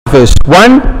verse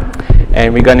 1.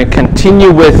 And we're going to continue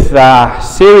with a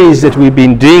series that we've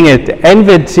been doing at the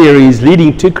Advent series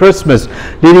leading to Christmas,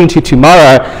 leading to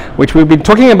tomorrow, which we've been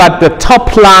talking about the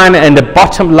top line and the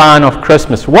bottom line of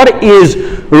Christmas. What is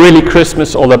really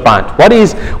Christmas all about? What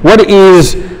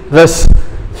is this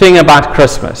thing about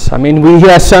Christmas? I mean, we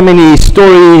hear so many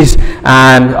stories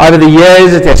over the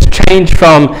years. It has changed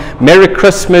from Merry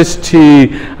Christmas to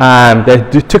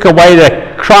they took away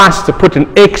the Christ to put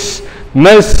an X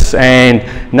Miss, and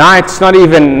now it's not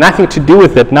even nothing to do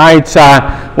with it. Now it's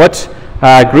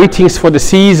greetings for the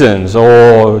seasons,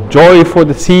 or joy for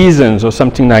the seasons, or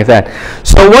something like that.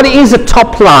 So what is the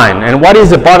top line and what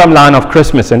is the bottom line of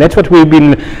Christmas? And that's what we've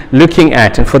been looking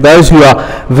at. And for those who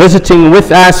are visiting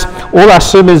with us, all our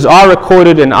sermons are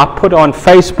recorded and are put on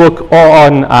Facebook or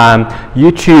on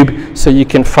YouTube, so you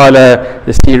can follow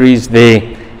the series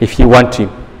there if you want to.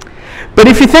 But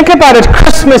if you think about it,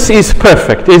 Christmas is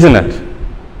perfect, isn't it?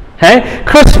 Hey?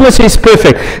 Christmas is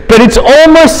perfect, but it's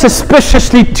almost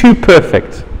suspiciously too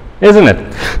perfect, isn't it?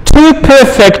 Too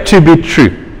perfect to be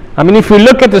true. I mean, if we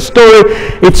look at the story,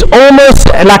 it's almost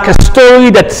like a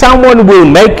story that someone will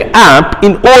make up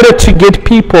in order to get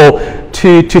people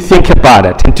to think about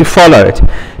it and to follow it.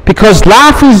 Because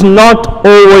life is not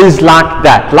always like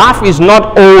that. Life is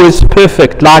not always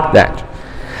perfect like that.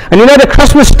 And you know, the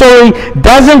Christmas story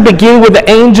doesn't begin with the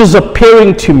angels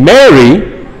appearing to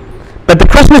Mary, but the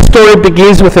Christmas story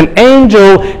begins with an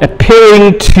angel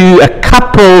appearing to a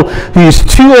couple who's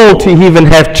too old to even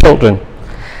have children.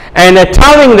 And they're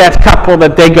telling that couple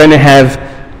that they're going to have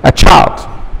a child,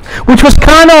 which was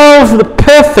kind of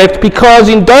perfect, because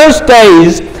in those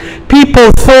days,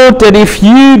 people thought that if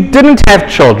you didn't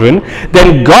have children,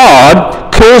 then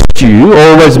God cursed you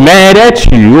or was mad at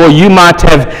you, or you might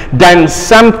have done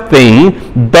something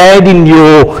bad in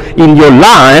your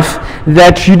life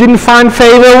that you didn't find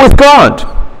favor with God.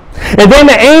 And then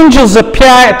the angels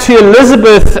appear to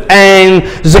Elizabeth and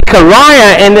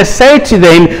Zechariah, and they say to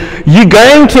them, you're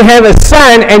going to have a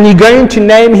son, and you're going to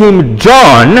name him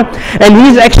John, and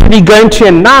he's actually going to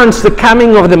announce the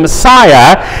coming of the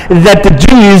Messiah that the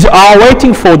Jews are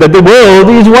waiting for, that the world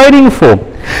is waiting for.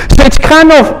 So it's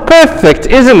kind of perfect,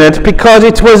 isn't it? Because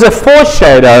it was a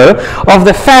foreshadow of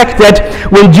the fact that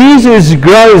when Jesus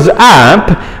grows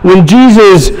up, when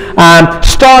Jesus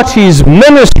starts his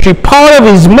ministry, part of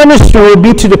his ministry will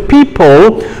be to the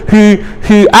people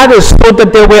who others thought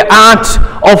that they were out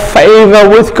of favor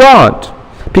with God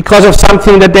because of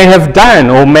something that they have done,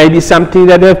 or maybe something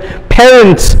that their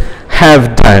parents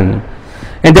have done.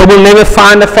 And they will never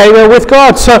find a favor with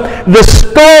God. So the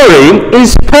story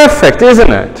is perfect,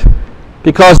 isn't it?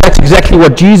 Because that's exactly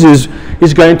what Jesus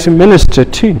is going to minister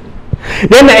to.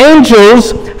 Then the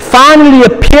angels finally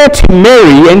appear to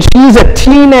Mary, and she's a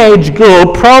teenage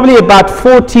girl, probably about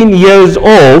 14 years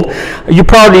old. You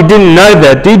probably didn't know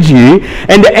that, did you?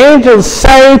 And the angels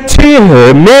say to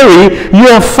her, Mary, you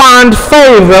have found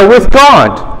favor with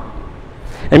God.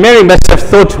 And Mary must have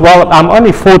thought, well, I'm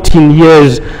only 14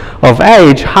 years of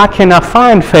age. How can I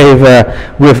find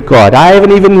favor with God? I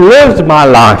haven't even lived my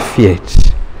life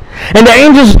yet. And the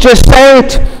angels just say,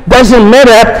 it doesn't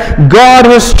matter. God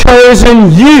has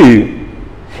chosen you.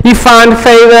 He found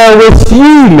favor with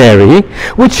you, Mary,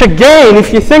 which again,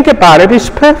 if you think about it, is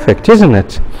perfect, isn't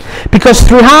it? Because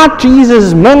throughout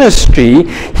Jesus' ministry,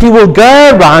 he will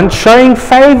go around showing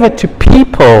favor to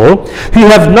people who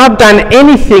have not done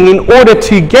anything in order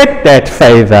to get that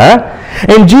favor.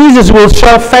 And Jesus will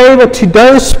show favor to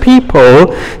those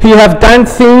people who have done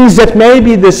things that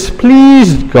maybe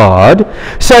displeased God.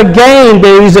 So again,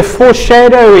 there is a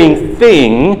foreshadowing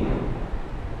thing,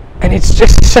 and it's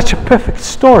just such a perfect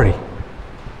story.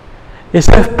 It's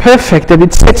so perfect that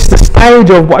it sets the stage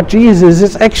of what Jesus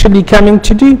is actually coming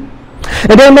to do.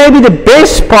 And then maybe the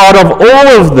best part of all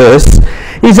of this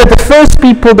is that the first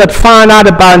people that find out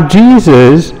about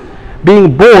Jesus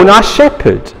being born are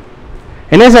shepherds.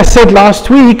 And as I said last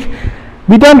week,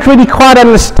 we don't really quite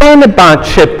understand about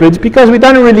shepherds because we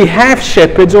don't really have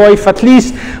shepherds, or if at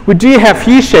least we do have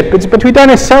few shepherds, but we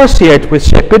don't associate with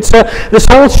shepherds. So this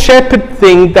whole shepherd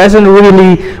thing we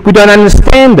don't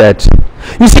understand it.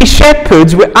 You see,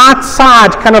 shepherds were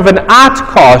outside, kind of an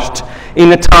outcast in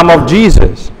the time of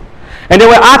Jesus. And they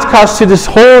were outcasts to this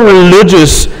whole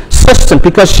religious system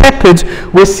because shepherds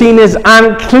were seen as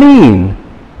unclean.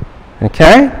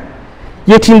 Okay?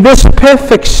 Yet in this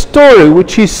perfect story,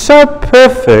 which is so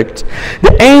perfect,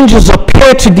 the angels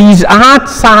appear to these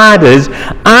outsiders,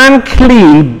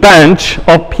 unclean bunch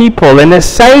of people, and they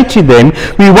say to them,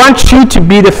 we want you to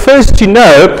be the first to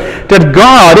know that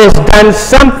God has done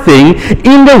something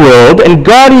in the world, and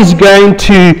God is going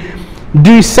to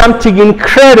do something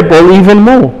incredible even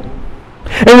more.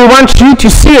 And we want you to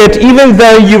see it, even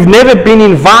though you've never been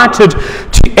invited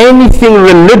to anything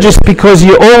religious because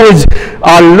you always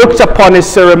are looked upon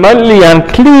as ceremonially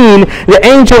unclean. The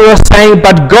angel was saying,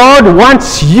 but God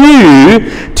wants you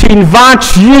to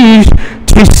invite you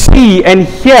to see and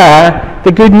hear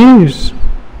the good news.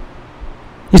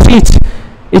 You see,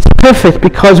 it's perfect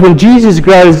because when Jesus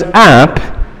grows up,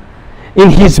 in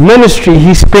his ministry,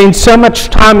 he spends so much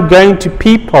time going to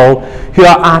people who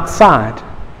are outside,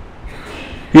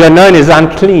 who are known as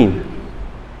unclean.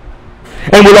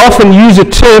 And we'll often use a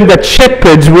term that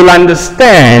shepherds will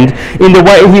understand in the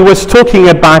way he was talking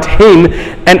about him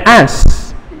and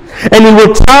us. And he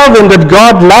will tell them that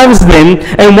God loves them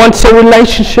and wants a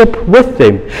relationship with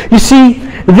them. You see,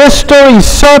 this story is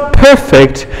so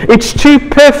perfect, it's too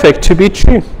perfect to be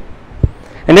true.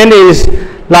 And then there's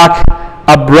like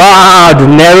a broad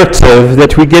narrative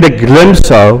that we get a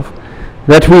glimpse of,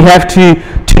 that we have to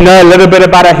know a little bit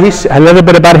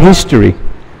about history.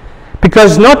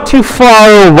 Because not too far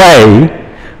away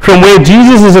from where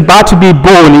Jesus is about to be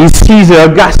born is Caesar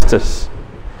Augustus.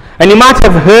 And you might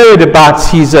have heard about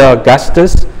Caesar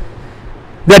Augustus,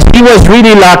 that he was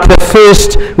really like the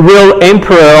first real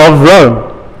emperor of Rome.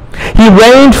 He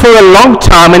reigned for a long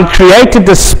time and created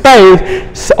the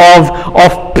space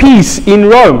of peace in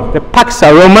Rome, the Pax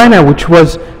Romana, which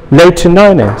was later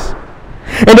known as.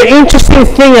 And the interesting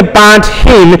thing about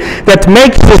him that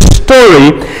makes this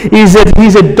story is that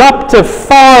his adoptive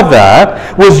father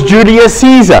was Julius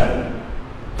Caesar,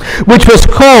 he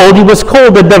was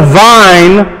called the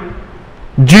divine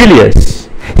Julius.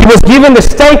 He was given the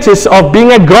status of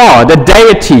being a god, a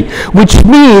deity, which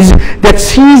means that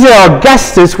Caesar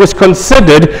Augustus was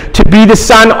considered to be the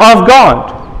son of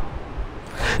God.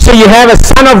 So you have a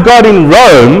son of God in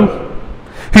Rome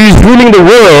who's ruling the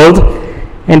world,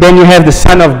 and then you have the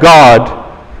Son of God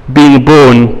being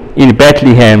born in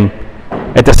Bethlehem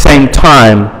at the same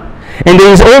time. And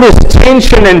there is all this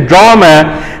tension and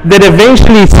drama that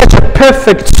eventually is such a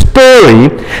perfect story,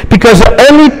 because the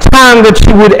only time that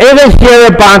you would ever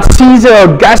hear about Caesar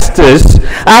Augustus,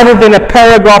 other than a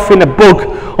paragraph in a book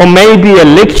or maybe a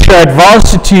lecture at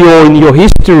varsity or in your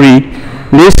history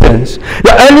lessons,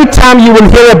 the only time you will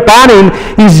hear about him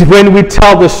is when we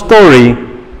tell the story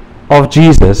of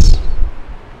Jesus.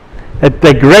 That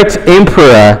the great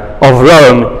emperor of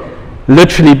Rome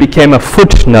literally became a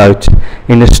footnote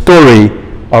in the story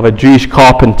of a Jewish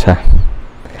carpenter.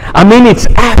 I mean, it's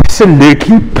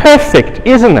absolutely perfect,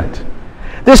 isn't it?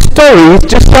 This story is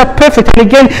just so perfect. And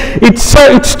again,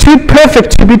 it's too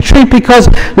perfect to be true, because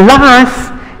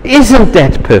life isn't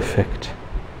that perfect.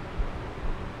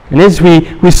 And as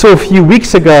we saw a few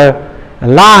weeks ago,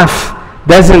 life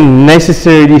doesn't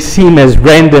necessarily seem as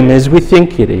random as we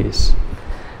think it is.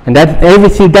 And that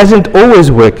everything doesn't always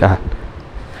work out.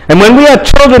 And when we are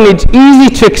children, it's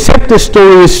easy to accept the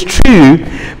story as true,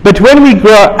 but when we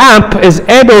grow up as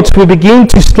adults, we begin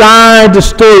to slide the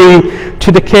story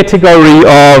to the category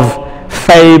of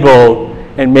fable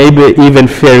and maybe even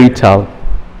fairy tale.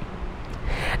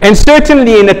 And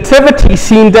certainly a nativity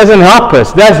scene doesn't help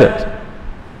us, does it?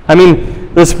 I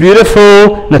mean, this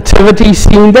beautiful nativity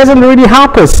scene doesn't really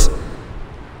help us.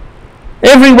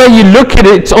 Everywhere you look at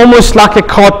it, it's almost like a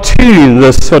cartoon,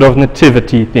 this sort of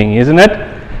nativity thing, isn't it?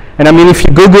 And I mean, if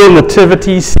you Google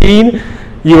nativity scene,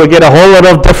 you will get a whole lot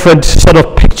of different sort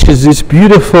of pictures, these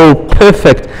beautiful,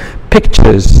 perfect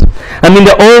pictures. I mean,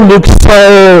 they all look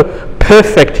so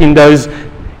perfect in those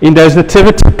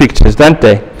nativity pictures, don't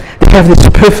they? They have this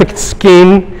perfect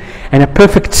skin and a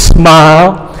perfect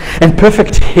smile and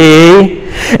perfect hair,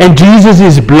 and Jesus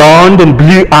is blonde and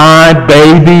blue-eyed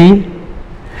baby.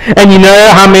 And you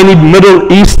know how many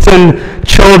Middle Eastern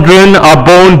children are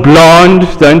born blonde,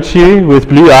 don't you, with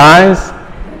blue eyes?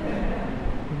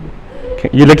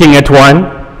 You're looking at one.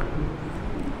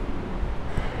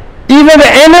 Even the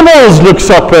animals look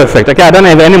so perfect. Okay, I don't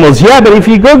have animals here, but if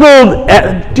you Google,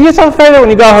 do yourself a favor when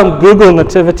you go home, Google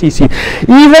nativity scene.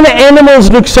 Even the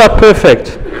animals look so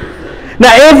perfect. Now,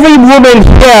 every woman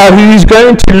here who is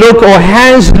going to look or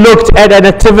has looked at a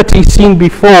nativity scene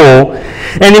before,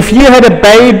 and if you had a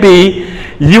baby,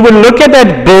 you would look at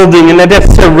that building and at that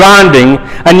surrounding,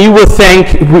 and you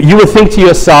will think to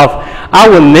yourself, I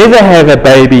will never have a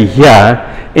baby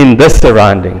here in this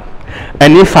surrounding.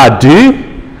 And if I do,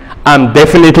 I'm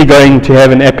definitely going to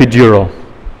have an epidural,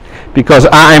 because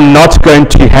I am not going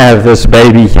to have this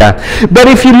baby here. But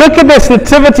if you look at this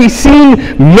nativity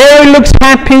scene, Mary looks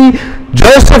happy,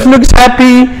 Joseph looks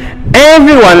happy,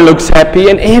 everyone looks happy,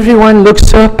 and everyone looks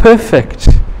so perfect.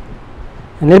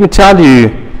 And let me tell you,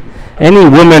 any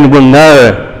woman will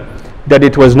know that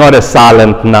it was not a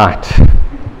silent night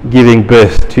giving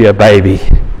birth to a baby.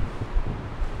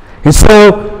 And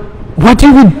so, what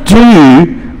do we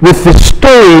do with the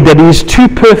story that is too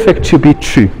perfect to be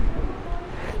true?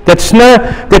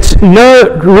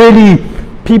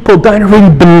 People don't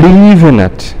really believe in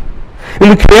it. And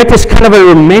we create this kind of a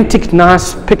romantic,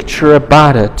 nice picture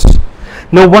about it.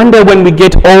 No wonder when we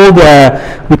get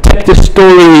older, we take the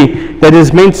story that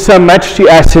has meant so much to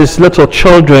us as little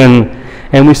children,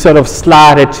 and we sort of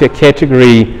slide it to a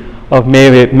category of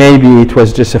maybe it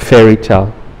was just a fairy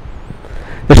tale.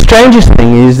 The strangest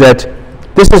thing is that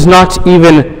this is not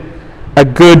even a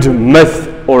good myth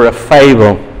or a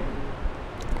fable.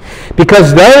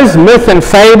 Because those myths and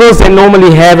fables, they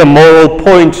normally have a moral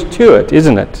point to it,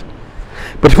 isn't it?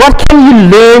 But what can you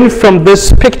learn from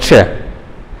this picture?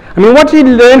 I mean, what do you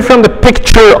learn from the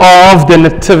picture of the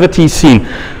nativity scene?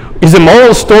 Is the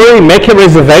moral story make a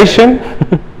reservation?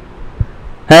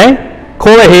 Hey?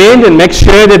 Call ahead and make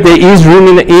sure that there is room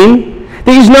in the inn?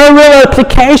 There is no real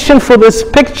application for this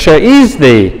picture, is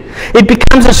there? It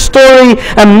becomes a story,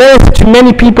 a myth to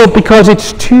many people because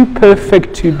it's too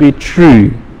perfect to be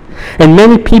true. And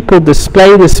many people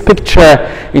display this picture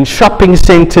in shopping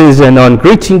centers and on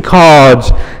greeting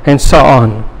cards and so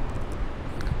on.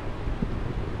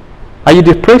 Are you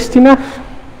depressed enough?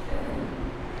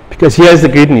 Because here's the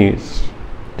good news.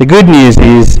 The good news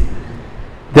is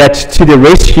that to the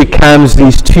rescue comes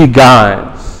these two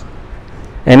guys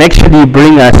and actually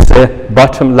bring us the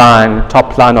bottom line,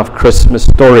 top line of Christmas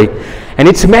story. And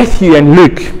it's Matthew and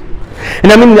Luke.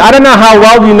 And I mean, I don't know how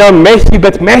well you know Matthew,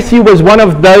 but Matthew was one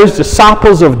of those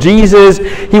disciples of Jesus.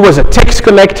 He was a tax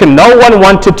collector. No one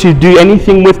wanted to do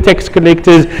anything with tax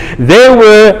collectors. They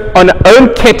were on their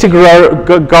own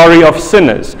category of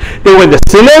sinners. They were the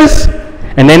sinners,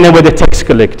 and then there were the tax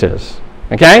collectors.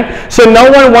 Okay? So no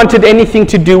one wanted anything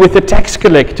to do with the tax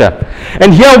collector.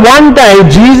 And here one day,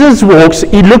 Jesus walks,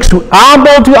 he looks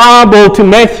eyeball to eyeball to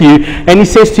Matthew, and he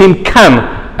says to him, "Come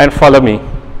and follow me."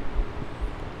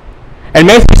 And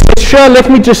Matthew says, "Sure,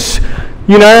 let me just,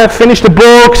 finish the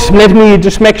books. Let me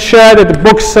just make sure that the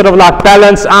books sort of like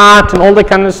balance out and all that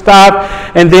kind of stuff,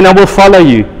 and then I will follow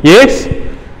you." Yes?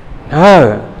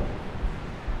 No.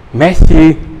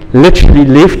 Matthew literally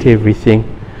left everything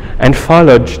and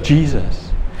followed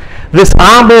Jesus. This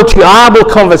eyeball-to-eyeball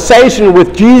conversation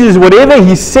with Jesus, whatever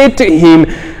he said to him,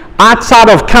 outside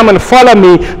of "come and follow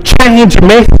me," changed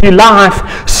Matthew's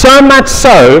life so much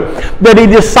so that he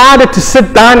decided to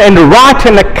sit down and write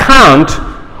an account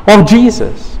of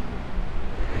Jesus.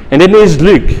 And then there's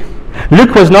Luke.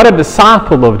 Luke was not a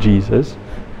disciple of Jesus,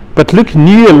 but Luke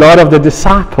knew a lot of the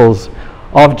disciples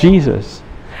of Jesus.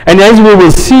 And as we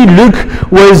will see, Luke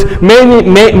was,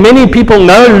 many people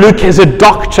know Luke as a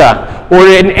doctor or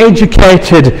an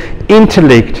educated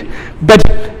intellect. But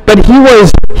he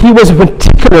was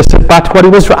meticulous about what he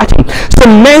was writing. So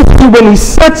Matthew, when he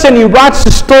sits and he writes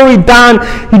the story down,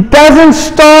 he doesn't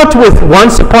start with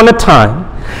once upon a time,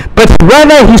 but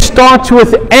rather he starts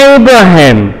with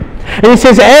Abraham. And he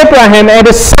says Abraham had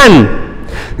a son,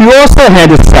 who also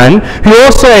had a son, who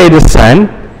also had a son,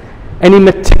 and he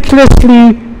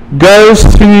meticulously goes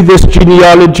through this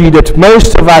genealogy that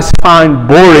most of us find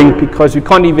boring because we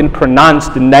can't even pronounce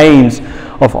the names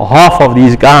of half of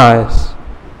these guys.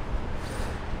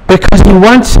 Because he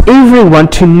wants everyone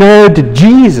to know that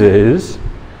Jesus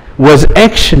was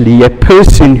actually a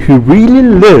person who really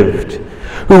lived,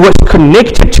 who was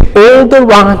connected to all the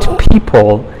right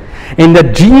people, and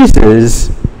that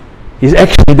Jesus is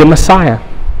actually the Messiah.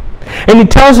 And he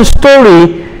tells a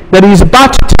story that he's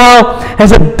about to tell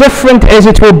as different as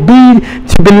it will be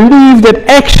to believe that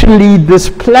actually this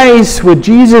place where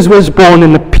Jesus was born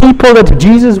and the people that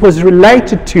Jesus was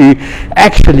related to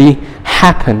actually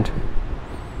happened.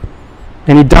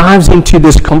 And he dives into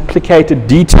this complicated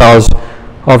details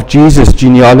of Jesus'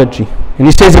 genealogy. And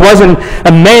he says there was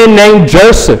a man named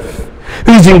Joseph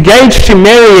who's engaged to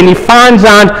Mary, and he finds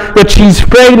out that she's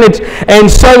pregnant, and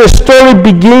so the story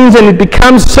begins, and it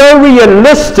becomes so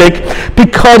realistic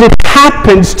because it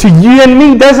happens to you and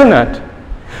me, doesn't it?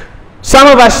 Some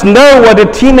of us know what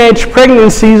a teenage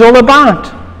pregnancy is all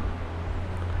about.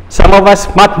 Some of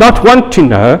us might not want to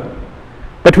know,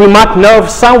 but we might know of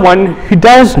someone who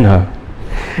does know.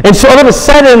 And so all of a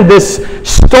sudden, this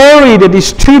story that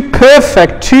is too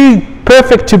perfect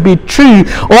to be true,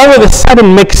 all of a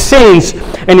sudden makes sense,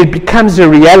 and it becomes a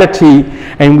reality,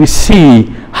 and we see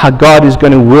how God is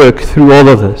going to work through all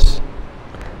of this.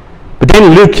 But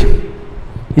then Luke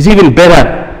is even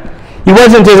better. He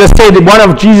wasn't, as I said, one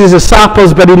of Jesus'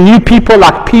 disciples, but he knew people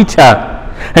like Peter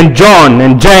and John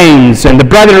and James and the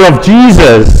brother of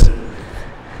Jesus.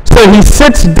 So so he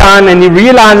sits down and he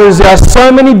realizes there are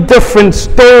so many different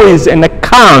stories and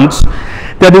accounts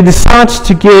that he decides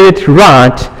to get it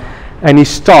right, and he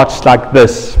starts like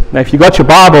this. Now if you got your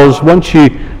Bibles, won't you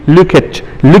look at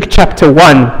Luke chapter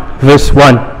 1 verse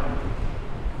 1.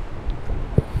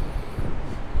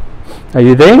 Are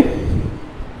you there?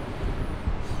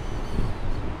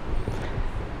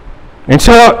 And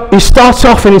so he starts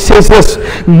off and he says this: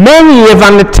 many have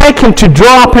undertaken to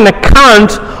draw up an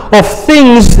account of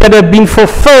things that have been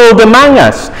fulfilled among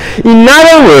us. In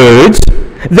other words,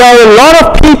 there are a lot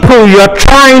of people who are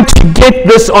trying to get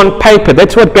this on paper.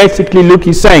 That's what basically Luke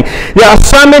is saying. There are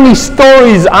so many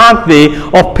stories out there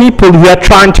of people who are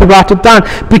trying to write it down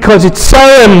because it's so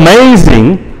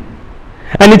amazing.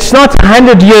 And it's not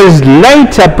 100 years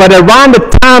later, but around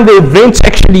the time the events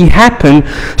actually happen,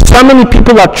 so many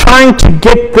people are trying to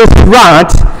get this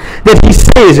right that he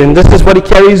says, and this is what he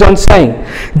carries on saying: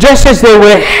 just as they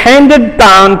were handed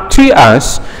down to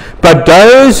us, but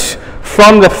those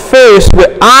from the first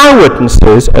were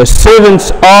eyewitnesses, as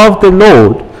servants of the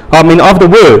Lord, of the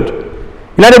word.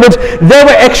 In other words, they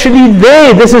were actually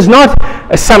there. This is not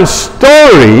some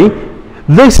story.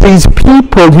 This is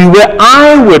people who were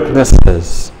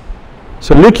eyewitnesses.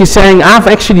 So Luke is saying, I've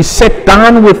actually sat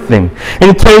down with them.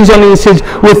 And he carries on and he says,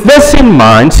 with this in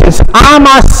mind, since I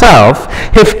myself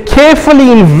have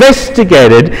carefully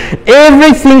investigated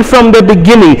everything from the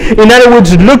beginning. In other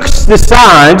words, Luke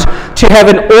decides to have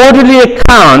an orderly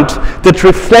account that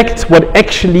reflects what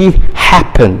actually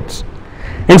happened.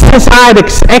 And since I had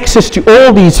access to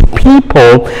all these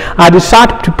people, I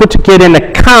decided to put together an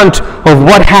account of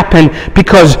what happened,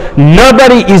 because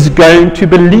nobody is going to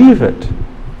believe it.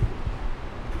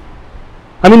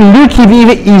 I mean, Luke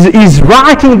is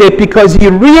writing that because he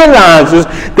realizes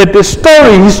that the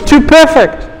story is too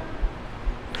perfect.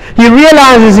 He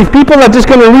realizes if people are just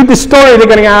going to read the story, they're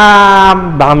going to go,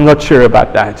 I'm not sure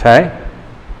about that, hey?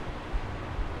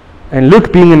 And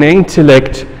Luke, being an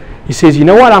intellect, he says, you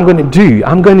know what I'm going to do?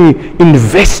 I'm going to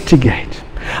investigate.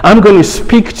 I'm going to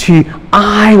speak to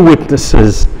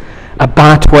eyewitnesses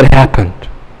about what happened.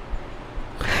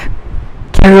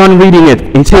 Carry on reading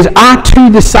it. It says, I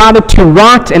too decided to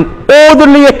write an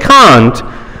orderly account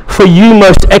for you,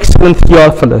 most excellent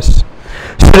Theophilus,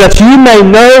 so that you may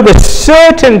know the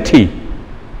certainty.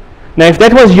 Now, if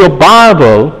that was your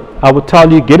Bible, I would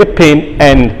tell you, get a pen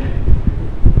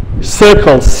and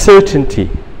circle certainty.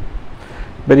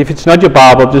 But if it's not your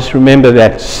Bible, just remember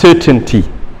that certainty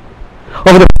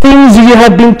of the things you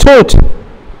have been taught.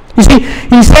 You see,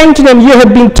 he's saying to them, you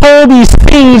have been told these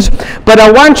things, but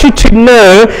I want you to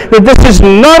know that this is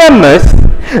not a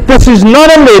myth, this is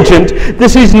not a legend,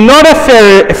 this is not a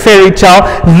fairy tale.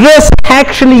 This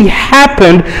actually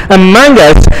happened among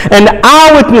us, and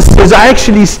our witnesses are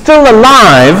actually still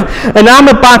alive, and I'm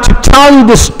about to tell you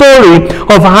the story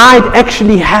of how it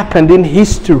actually happened in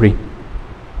history.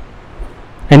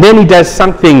 And then he does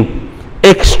something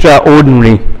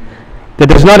extraordinary that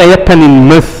does not happen in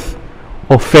myth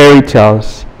or fairy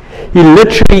tales. He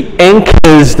literally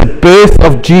anchors the birth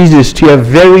of Jesus to a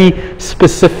very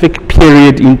specific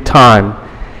period in time.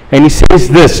 And he says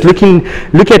this, look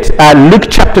at Luke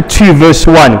chapter 2 verse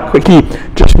 1. Quickly,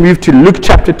 just move to Luke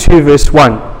chapter 2 verse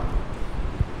 1.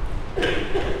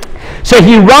 So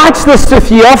he writes this to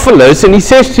Theophilus, and he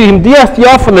says to him, dear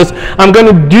Theophilus, I'm going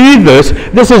to do this.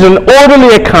 This is an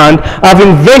orderly account. I've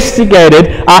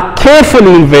investigated. I've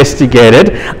carefully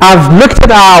investigated. I've looked at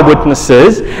our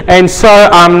witnesses, and so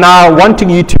I'm now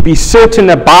wanting you to be certain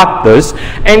about this.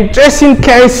 And just in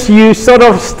case you sort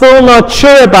of still not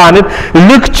sure about it,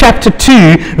 Luke chapter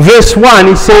 2, verse 1,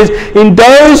 he says, in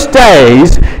those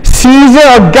days, Caesar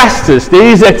Augustus, there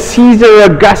is that Caesar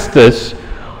Augustus,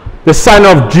 the son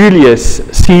of Julius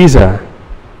Caesar,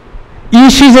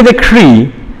 issues a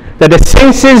decree that the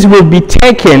census will be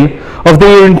taken of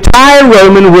the entire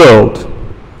Roman world.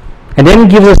 And then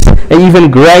gives us an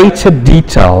even greater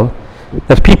detail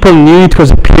that people knew it was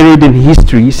a period in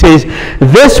history. He says,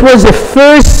 this was the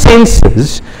first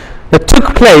census that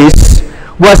took place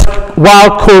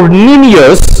while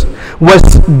Quirinius was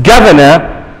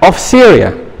governor of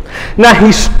Syria. Now,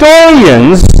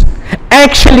 historians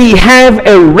actually have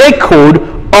a record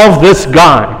of this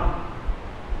guy.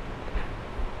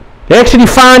 They actually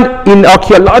find in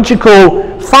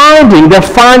archaeological finding, they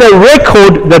find a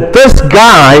record that this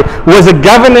guy was a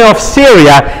governor of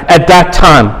Syria at that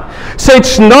time. So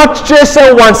it's not just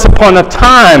a once upon a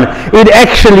time, it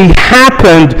actually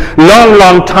happened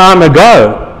long time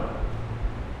ago.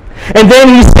 And then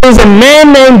he says a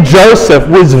man named Joseph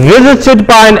was visited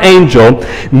by an angel.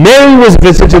 Mary was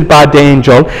visited by the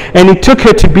angel, and he took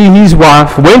her to be his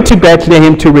wife, went to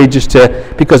Bethlehem to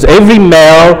register, because every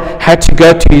male had to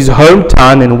go to his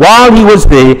hometown. And while he was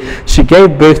there, she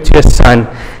gave birth to a son,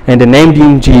 and they named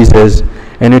him Jesus.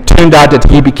 And it turned out that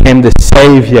he became the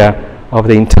Savior of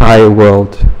the entire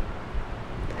world.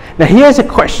 Now here's a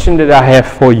question that I have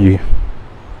for you.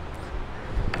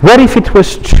 What if it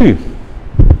was true?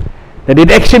 That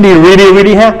it actually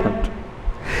really happened?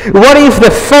 What if the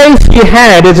faith you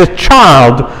had as a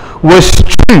child was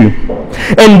true?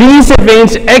 And these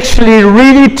events actually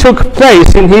really took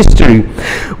place in history?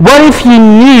 What if you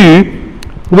knew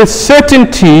with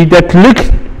certainty that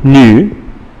Luke knew,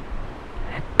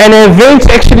 and an event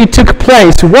actually took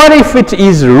place? What if it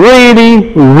is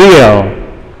really real?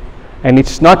 And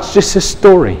it's not just a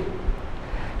story.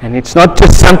 And it's not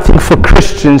just something for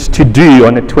Christians to do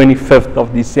on the 25th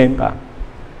of December.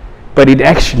 But it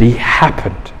actually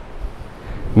happened.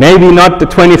 Maybe not the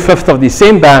 25th of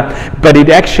December, but it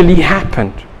actually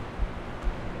happened.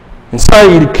 And so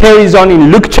it carries on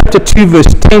in Luke chapter 2,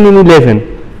 verse 10 and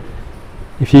 11.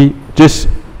 If you just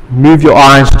move your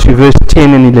eyes to verse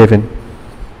 10 and 11.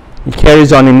 He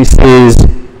carries on and he says,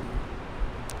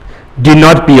 "Do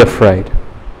not be afraid.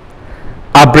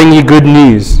 I bring you good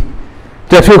news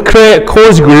that will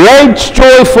cause great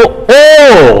joy for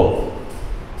all."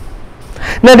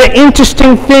 Now the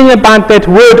interesting thing about that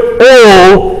word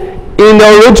all in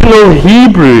the original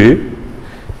Hebrew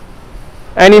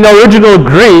and in the original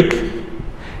Greek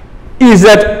is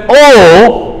that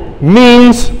all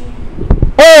means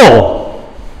all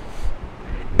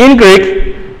in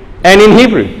Greek and in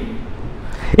Hebrew.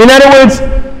 In other words,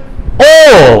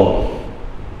 all,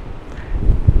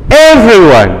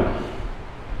 everyone,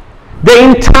 the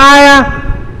entire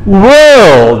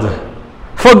world.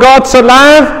 For God so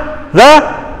loved the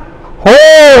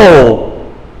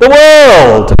whole, the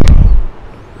world.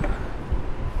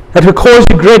 That will cause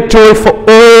you great joy for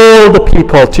all the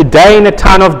people. Today in the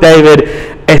town of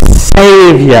David, a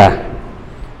Savior.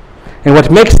 And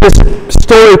what makes this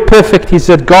story perfect is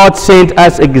that God sent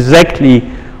us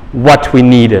exactly what we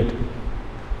needed.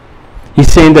 He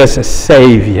sent us a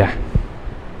Savior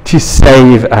to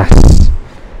save us.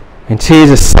 And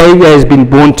says a Savior has been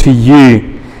born to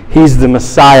you. He's the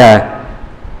Messiah,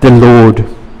 the Lord.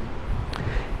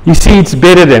 You see, it's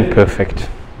better than perfect,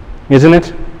 isn't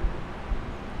it?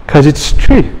 Because it's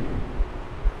true.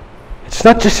 It's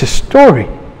not just a story.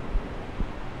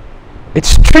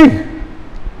 It's true.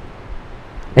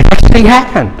 It actually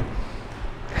happened.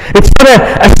 It's not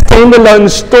a standalone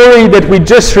story that we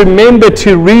just remember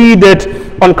to read it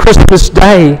on Christmas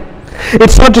Day.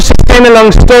 It's not just a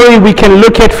standalone story we can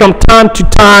look at from time to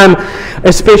time,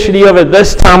 especially over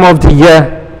this time of the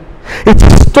year. It's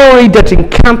a story that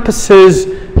encompasses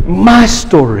my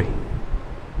story.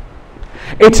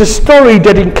 It's a story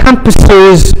that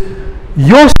encompasses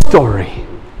your story.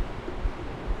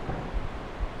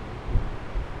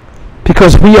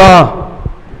 Because we are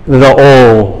the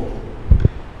all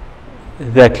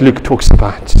that Luke talks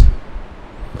about.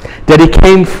 That He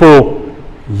came for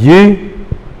you,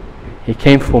 He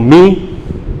came for me,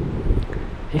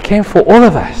 He came for all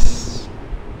of us.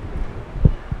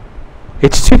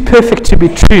 It's too perfect to be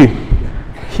true.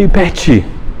 You bet you.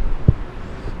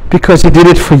 Because He did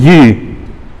it for you,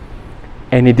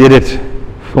 and He did it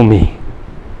for me.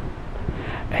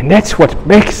 And that's what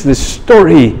makes the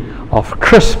story of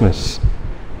Christmas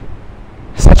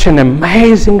such an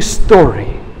amazing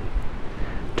story.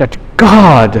 That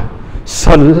God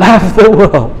so loved the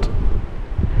world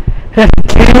that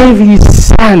He gave His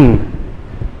Son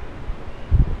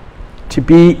to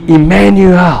be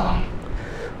Emmanuel,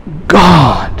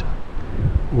 God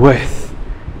with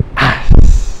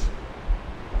us.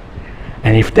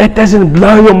 And if that doesn't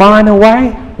blow your mind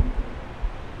away,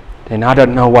 then I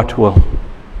don't know what will.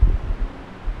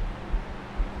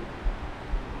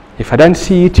 If I don't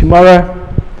see you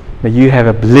tomorrow, may you have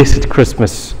a blessed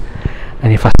Christmas.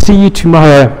 And if I see you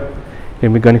tomorrow,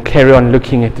 then we're going to carry on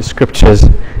looking at the scriptures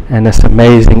and this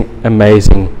amazing,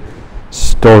 amazing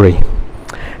story.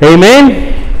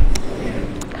 Amen.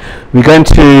 We're going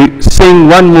to sing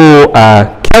one more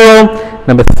carol,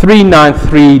 number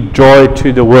 393, Joy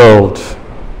to the World.